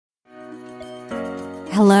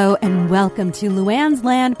Hello and welcome to Luanne's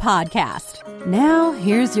Land podcast. Now,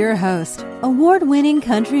 here's your host, award-winning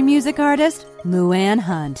country music artist, Luanne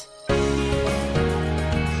Hunt.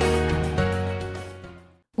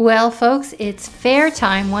 Well, folks, it's fair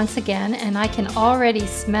time once again, and I can already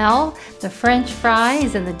smell the French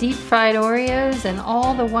fries and the deep-fried Oreos and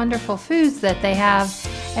all the wonderful foods that they have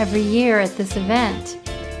every year at this event.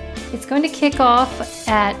 It's going to kick off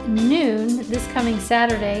at noon this coming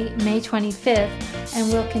Saturday, May 25th, and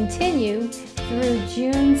will continue through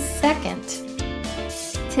June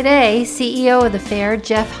 2nd. Today, CEO of the fair,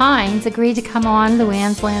 Geoff Hinds, agreed to come on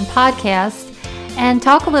Luanne's Land podcast and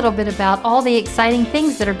talk a little bit about all the exciting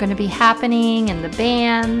things that are going to be happening and the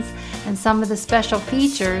bands and some of the special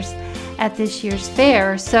features at this year's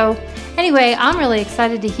fair. So anyway, I'm really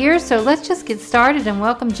excited to hear, so let's just get started and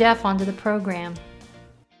welcome Geoff onto the program.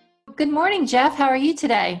 Good morning, Geoff. How are you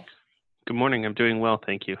today? Good morning. I'm doing well,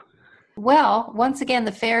 thank you. Well, once again,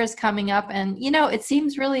 the fair is coming up, and it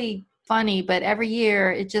seems really funny, but every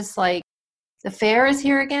year it just like the fair is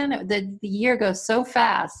here again. The year goes so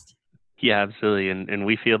fast. Yeah, absolutely. And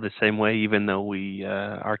we feel the same way, even though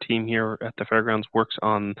our team here at the fairgrounds works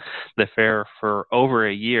on the fair for over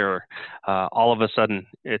a year. All of a sudden,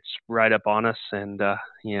 it's right up on us, and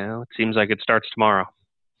it seems like it starts tomorrow.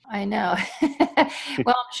 I know.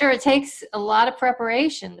 Well, I'm sure it takes a lot of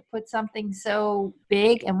preparation to put something so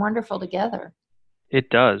big and wonderful together. It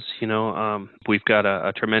does. We've got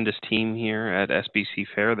a tremendous team here at SBC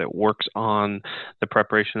Fair that works on the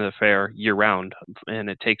preparation of the fair year round, and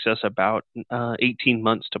it takes us about 18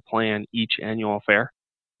 months to plan each annual fair.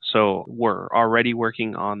 So we're already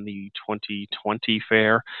working on the 2020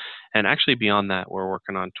 fair, and actually beyond that, we're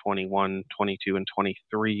working on 21, 22, and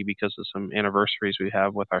 23 because of some anniversaries we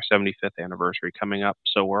have with our 75th anniversary coming up.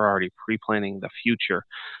 So we're already pre-planning the future.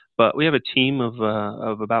 But we have a team of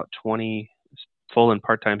about 20 full and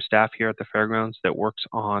part-time staff here at the fairgrounds that works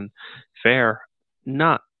on fair,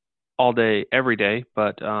 not all day, every day,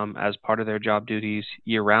 but as part of their job duties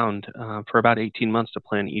year-round for about 18 months to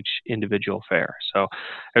plan each individual fair. So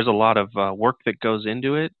there's a lot of work that goes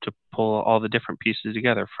into it to pull all the different pieces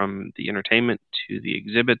together, from the entertainment to the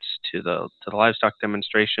exhibits to the livestock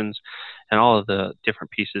demonstrations and all of the different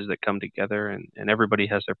pieces that come together, and everybody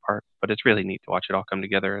has their part. But it's really neat to watch it all come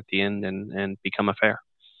together at the end and become a fair.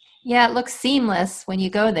 Yeah, it looks seamless when you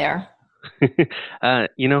go there.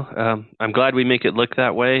 I'm glad we make it look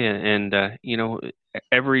that way, and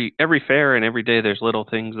every fair and every day there's little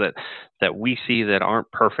things that we see that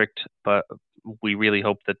aren't perfect, but we really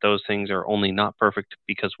hope that those things are only not perfect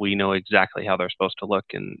because we know exactly how they're supposed to look,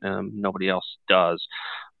 and nobody else does.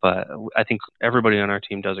 But I think everybody on our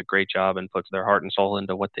team does a great job and puts their heart and soul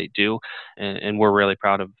into what they do. And we're really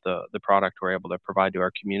proud of the product we're able to provide to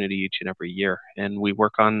our community each and every year. And we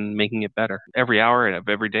work on making it better every hour of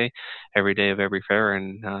every day of every fair,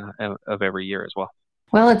 and of every year as well.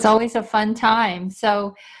 Well, it's always a fun time.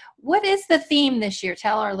 So what is the theme this year?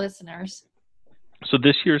 Tell our listeners. So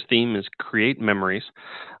this year's theme is Create Memories,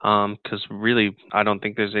 because really I don't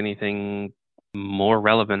think there's anything more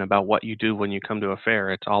relevant about what you do when you come to a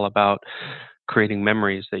fair. It's all about creating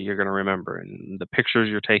memories that you're going to remember, and the pictures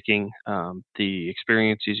you're taking, the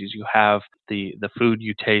experiences you have, the food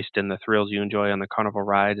you taste, and the thrills you enjoy on the carnival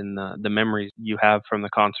ride, and the memories you have from the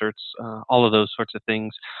concerts, all of those sorts of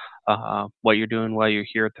things. What you're doing while you're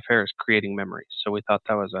here at the fair is creating memories. So we thought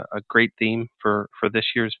that was a great theme for this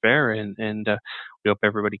year's fair, and we hope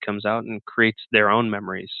everybody comes out and creates their own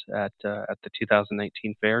memories at the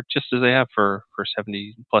 2019 fair, just as they have for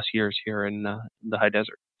 70 plus years here in the high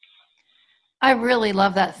desert. I really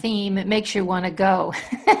love that theme. It makes you want to go.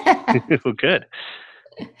 Well, good.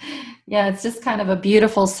 Yeah, it's just kind of a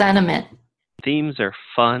beautiful sentiment. Themes are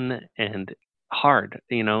fun and hard,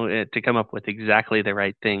 to come up with exactly the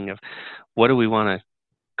right thing of what do we want to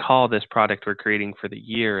call this product we're creating for the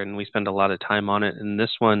year, and we spend a lot of time on it. And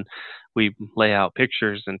this one, we lay out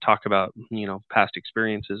pictures and talk about, past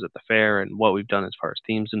experiences at the fair and what we've done as far as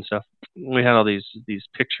themes and stuff. We had all these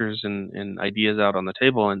pictures and ideas out on the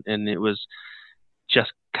table, and it was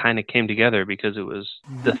just kind of came together because it was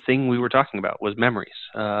the thing we were talking about was memories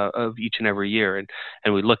of each and every year.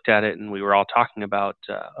 And we looked at it and we were all talking about,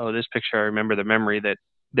 this picture, I remember the memory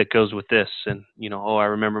that goes with this. And, I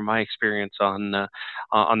remember my experience on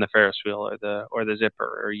the Ferris wheel or the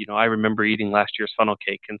zipper, or, I remember eating last year's funnel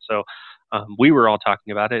cake. And so we were all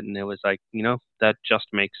talking about it, and it was like, that just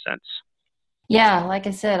makes sense. Yeah, like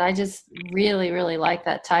I said, I just really, really like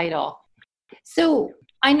that title. So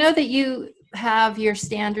I know that you have your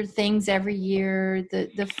standard things every year,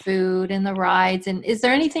 the food and the rides. And is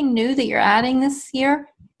there anything new that you're adding this year?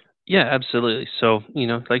 Yeah, absolutely. So,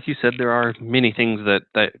 like you said, there are many things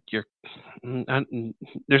that you're, mm, uh, mm,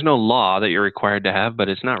 there's no law that you're required to have, but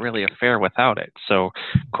it's not really a fair without it. So,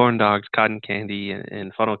 corn dogs, cotton candy,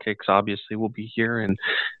 and funnel cakes obviously will be here and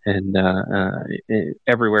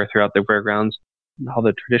everywhere throughout the fairgrounds. All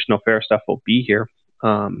the traditional fair stuff will be here.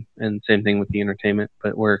 And same thing with the entertainment.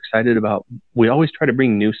 But we're excited about, we always try to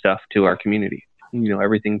bring new stuff to our community.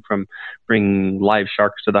 Everything from bringing live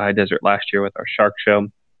sharks to the high desert last year with our shark show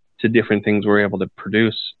to different things we're able to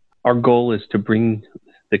produce. Our goal is to bring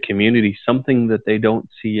the community something that they don't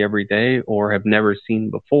see every day or have never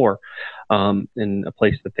seen before, in a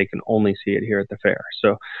place that they can only see it here at the fair.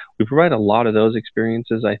 So we provide a lot of those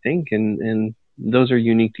experiences, I think, and those are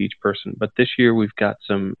unique to each person. But this year we've got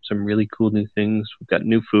some really cool new things. We've got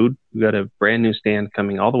new food. We've got a brand new stand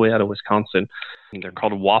coming all the way out of Wisconsin. They're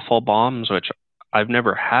called waffle bombs, which I've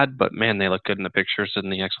never had, but man, they look good in the pictures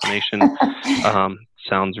and the explanation.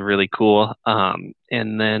 Sounds really cool.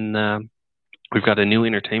 And then we've got a new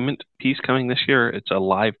entertainment piece coming this year. It's a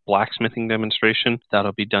live blacksmithing demonstration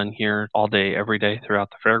that'll be done here all day, every day throughout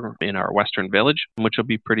the fair in our Western Village, which will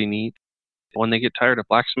be pretty neat. When they get tired of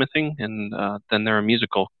blacksmithing, and then they're a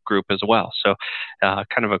musical group as well. So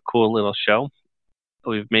kind of a cool little show.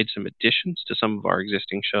 We've made some additions to some of our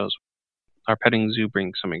existing shows. Our petting zoo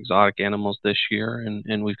brings some exotic animals this year,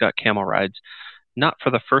 and we've got camel rides, not for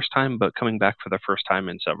the first time, but coming back for the first time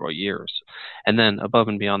in several years. And then above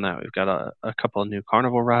and beyond that, we've got a couple of new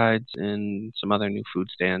carnival rides and some other new food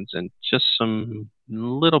stands and just some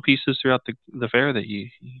little pieces throughout the fair that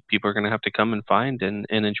people are going to have to come and find and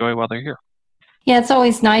enjoy while they're here. Yeah, it's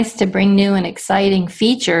always nice to bring new and exciting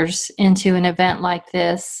features into an event like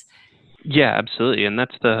this. Yeah, absolutely. And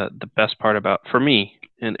that's the best part about, for me,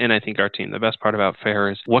 and I think our team, the best part about fair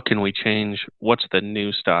is what can we change? What's the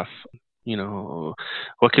new stuff?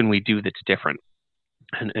 What can we do that's different?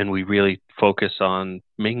 And we really focus on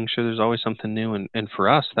making sure there's always something new. And for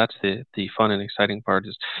us, that's the fun and exciting part,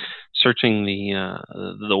 is searching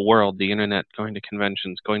the world, the internet, going to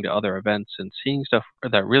conventions, going to other events, and seeing stuff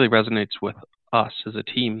that really resonates with us as a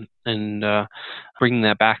team, and bringing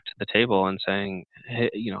that back to the table and saying,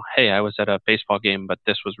 hey, I was at a baseball game, but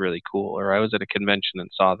this was really cool, or I was at a convention and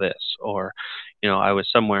saw this, or I was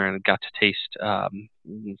somewhere and got to taste a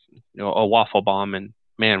waffle bomb, and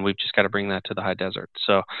man, we've just got to bring that to the high desert.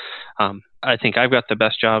 So I think I've got the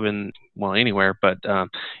best job anywhere, but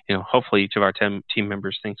hopefully each of our team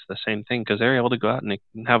members thinks the same thing, because they're able to go out and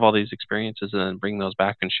have all these experiences and then bring those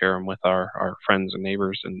back and share them with our friends and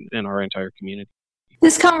neighbors and our entire community.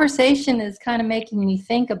 This conversation is kind of making me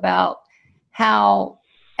think about how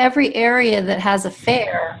every area that has a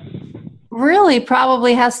fair really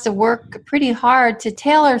probably has to work pretty hard to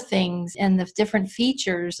tailor things and the different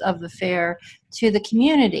features of the fair to the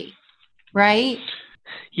community, right?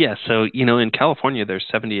 Yeah, so in California there's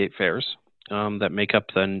 78 fairs that make up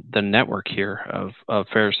the network here of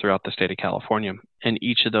fairs throughout the state of California, and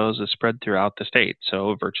each of those is spread throughout the state.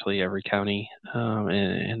 So virtually every county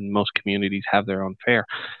and most communities have their own fair,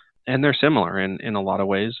 and they're similar in a lot of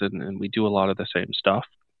ways, and we do a lot of the same stuff.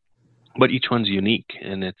 But each one's unique,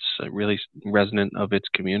 and it's really resonant of its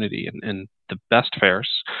community. And the best fairs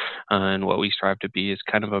and what we strive to be is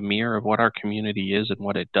kind of a mirror of what our community is and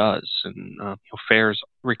what it does. And fairs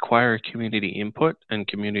require community input and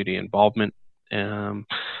community involvement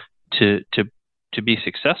to be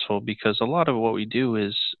successful, because a lot of what we do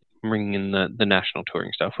is bringing in the national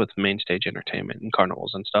touring stuff with main stage entertainment and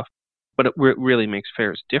carnivals and stuff. But what really makes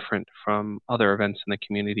fairs different from other events in the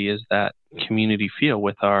community is that community feel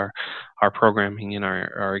with our programming and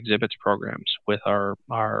our exhibits programs, with our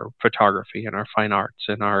photography and our fine arts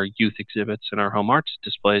and our youth exhibits and our home arts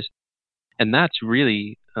displays. And that's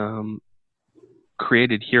really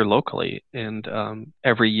created here locally. And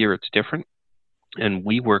every year it's different. And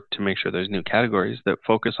we work to make sure there's new categories that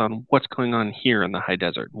focus on what's going on here in the high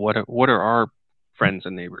desert. What are our friends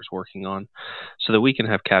and neighbors working on, so that we can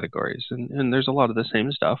have categories. And there's a lot of the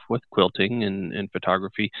same stuff with quilting and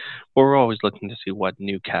photography, but we're always looking to see what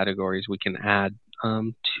new categories we can add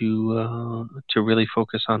to really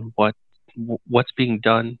focus on what's being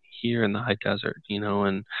done here in the high desert.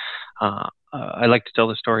 And I like to tell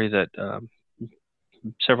the story that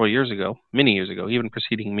many years ago, even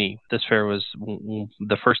preceding me, this fair was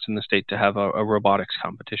the first in the state to have a robotics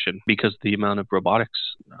competition, because the amount of robotics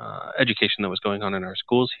education that was going on in our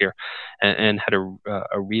schools here, and had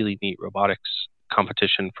a really neat robotics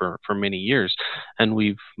competition for many years. And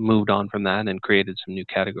we've moved on from that and created some new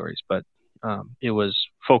categories. But it was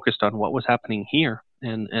focused on what was happening here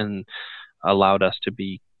and allowed us to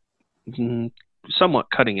be somewhat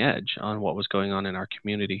cutting edge on what was going on in our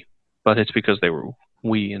community. But it's because they were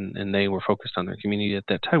we and they were focused on their community at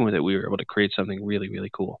that time with it, we were able to create something really, really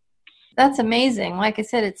cool. That's amazing. Like I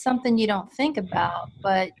said, it's something you don't think about,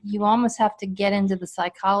 but you almost have to get into the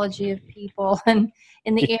psychology of people and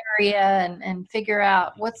in the area and figure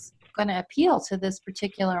out what's going to appeal to this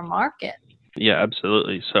particular market. Yeah,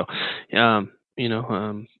 absolutely. So,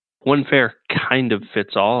 one fair kind of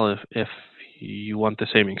fits all if you want the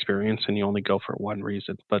same experience and you only go for one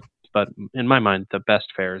reason. But in my mind, the best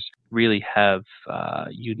fairs really have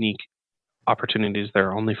unique opportunities that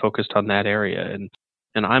are only focused on that area.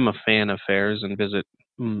 And I'm a fan of fairs and visit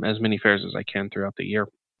as many fairs as I can throughout the year.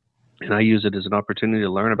 And I use it as an opportunity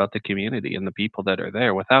to learn about the community and the people that are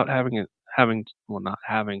there without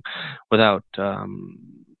without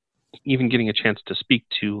even getting a chance to speak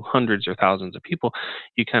to hundreds or thousands of people.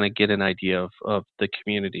 You kind of get an idea of the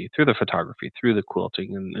community through the photography, through the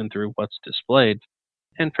quilting, and through what's displayed.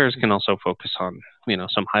 And fairs can also focus on,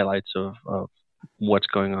 some highlights of what's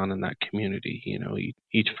going on in that community.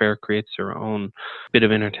 Each fair creates their own bit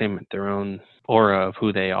of entertainment, their own aura of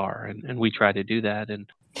who they are. And we try to do that. And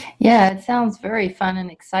yeah, it sounds very fun and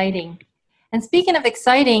exciting. And speaking of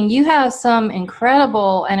exciting, you have some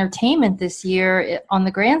incredible entertainment this year on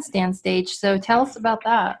the grandstand stage. So tell us about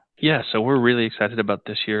that. Yeah, so we're really excited about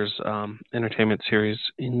this year's entertainment series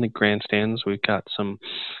in the grandstands. We've got some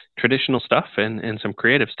traditional stuff and some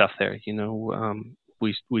creative stuff there.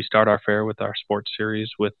 We start our fair with our sports series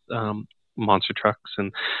with monster trucks,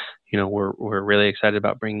 and we're really excited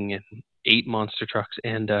about bringing in 8 monster trucks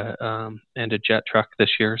and a jet truck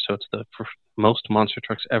this year. So it's the most monster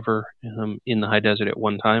trucks ever in the high desert at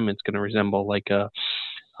one time. It's going to resemble like a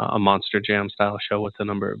Monster Jam style show with a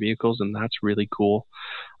number of vehicles, and that's really cool.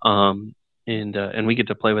 And we get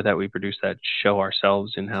to play with that. We produce that show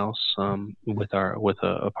ourselves in house with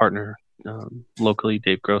a partner locally,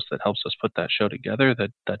 Dave Gross, that helps us put that show together.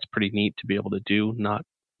 That's pretty neat to be able to do. Not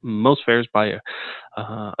most fairs buy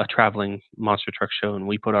a traveling monster truck show, and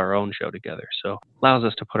we put our own show together. So allows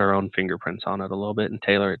us to put our own fingerprints on it a little bit and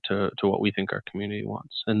tailor it to what we think our community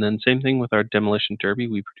wants. And then same thing with our demolition derby.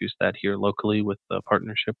 We produce that here locally with a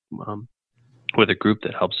partnership with a group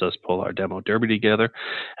that helps us pull our demo derby together.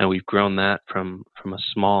 And we've grown that from a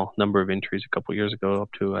small number of entries a couple years ago up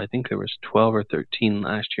to, I think there was 12 or 13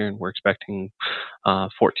 last year, and we're expecting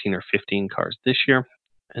 14 or 15 cars this year.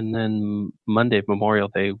 And then Monday, Memorial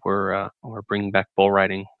Day, we're bringing back bull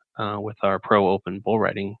riding with our Pro Open bull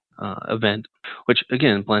riding event, which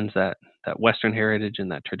again blends that Western heritage and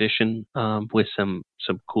that tradition with some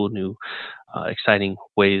cool new exciting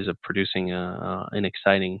ways of producing an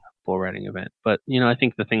exciting bull riding event. But I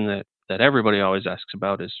think the thing that everybody always asks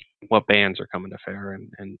about is what bands are coming to fair,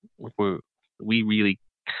 and we really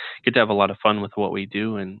get to have a lot of fun with what we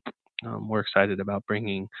do, and we're excited about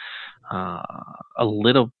bringing a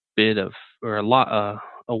little bit of, or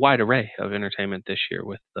a wide array of entertainment this year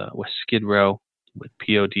with Skid Row, with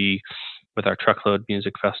POD, with our Truckload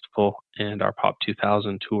Music Festival, and our Pop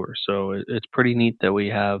 2000 tour. So it's pretty neat that we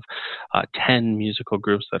have 10 musical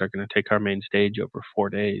groups that are going to take our main stage over 4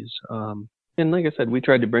 days. And like I said, we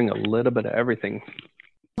tried to bring a little bit of everything.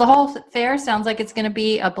 The whole fair sounds like it's going to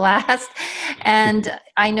be a blast. And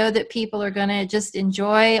I know that people are going to just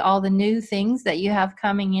enjoy all the new things that you have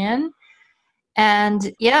coming in.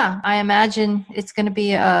 And yeah, I imagine it's going to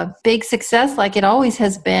be a big success like it always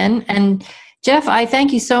has been. And Geoff, I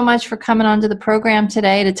thank you so much for coming onto the program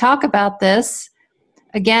today to talk about this.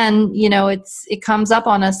 Again, it comes up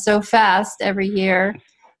on us so fast every year,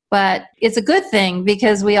 but it's a good thing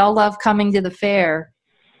because we all love coming to the fair.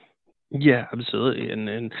 Yeah, absolutely,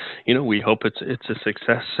 and we hope it's a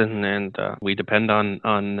success, and we depend on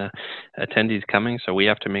attendees coming, so we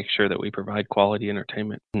have to make sure that we provide quality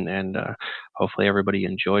entertainment, and hopefully everybody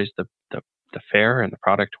enjoys the fair and the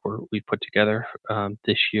product we put together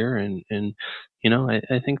this year, and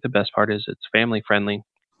I think the best part is it's family friendly.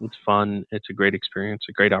 It's fun. It's a great experience,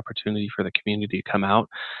 a great opportunity for the community to come out,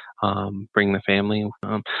 bring the family,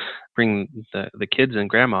 bring the kids and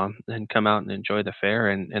grandma, and come out and enjoy the fair.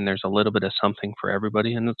 And there's a little bit of something for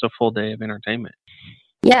everybody, and it's a full day of entertainment.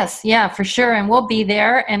 Yes, yeah, for sure. And we'll be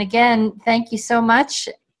there. And again, thank you so much.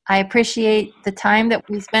 I appreciate the time that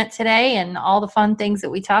we spent today and all the fun things that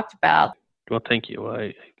we talked about. Well, thank you.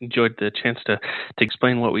 I enjoyed the chance to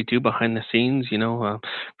explain what we do behind the scenes. For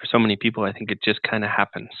so many people, I think it just kind of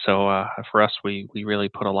happens. So for us, we really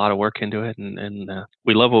put a lot of work into it, and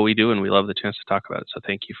we love what we do, and we love the chance to talk about it. So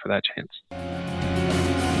thank you for that chance.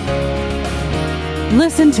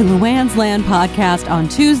 Listen to Luanne's Land podcast on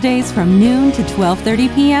Tuesdays from noon to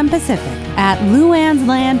 12:30 p.m. Pacific at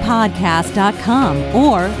luanneslandpodcast.com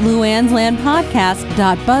or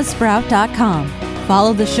luanneslandpodcast.buzzsprout.com.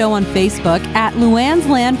 Follow the show on Facebook at Luanne's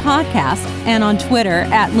Land Podcast and on Twitter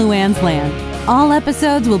at Luanne's Land. All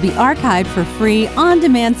episodes will be archived for free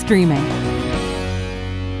on-demand streaming.